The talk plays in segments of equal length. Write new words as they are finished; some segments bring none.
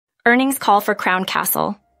Earnings call for Crown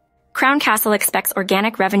Castle. Crown Castle expects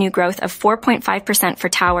organic revenue growth of 4.5% for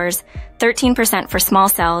towers, 13% for small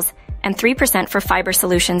cells, and 3% for fiber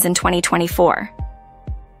solutions in 2024.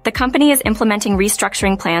 The company is implementing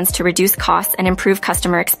restructuring plans to reduce costs and improve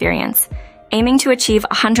customer experience, aiming to achieve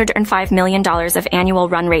 $105 million of annual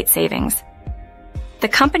run rate savings. The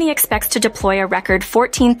company expects to deploy a record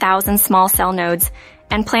 14,000 small cell nodes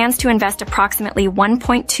and plans to invest approximately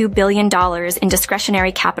 $1.2 billion in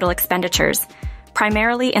discretionary capital expenditures,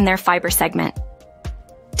 primarily in their fiber segment.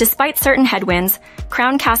 Despite certain headwinds,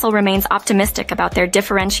 Crown Castle remains optimistic about their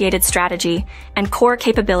differentiated strategy and core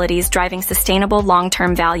capabilities driving sustainable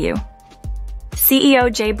long-term value.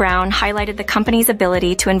 CEO Jay Brown highlighted the company's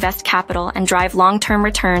ability to invest capital and drive long-term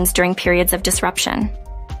returns during periods of disruption.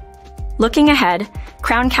 Looking ahead,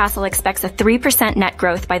 Crown Castle expects a 3% net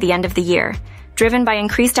growth by the end of the year, driven by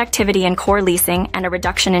increased activity in core leasing and a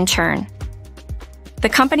reduction in churn. The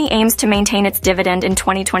company aims to maintain its dividend in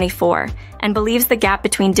 2024 and believes the gap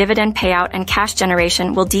between dividend payout and cash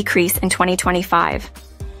generation will decrease in 2025.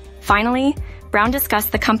 Finally, Brown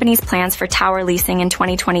discussed the company's plans for tower leasing in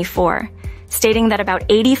 2024, stating that about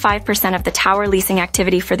 85% of the tower leasing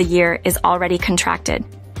activity for the year is already contracted.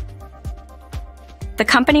 The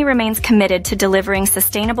company remains committed to delivering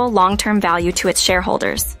sustainable long-term value to its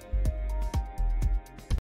shareholders.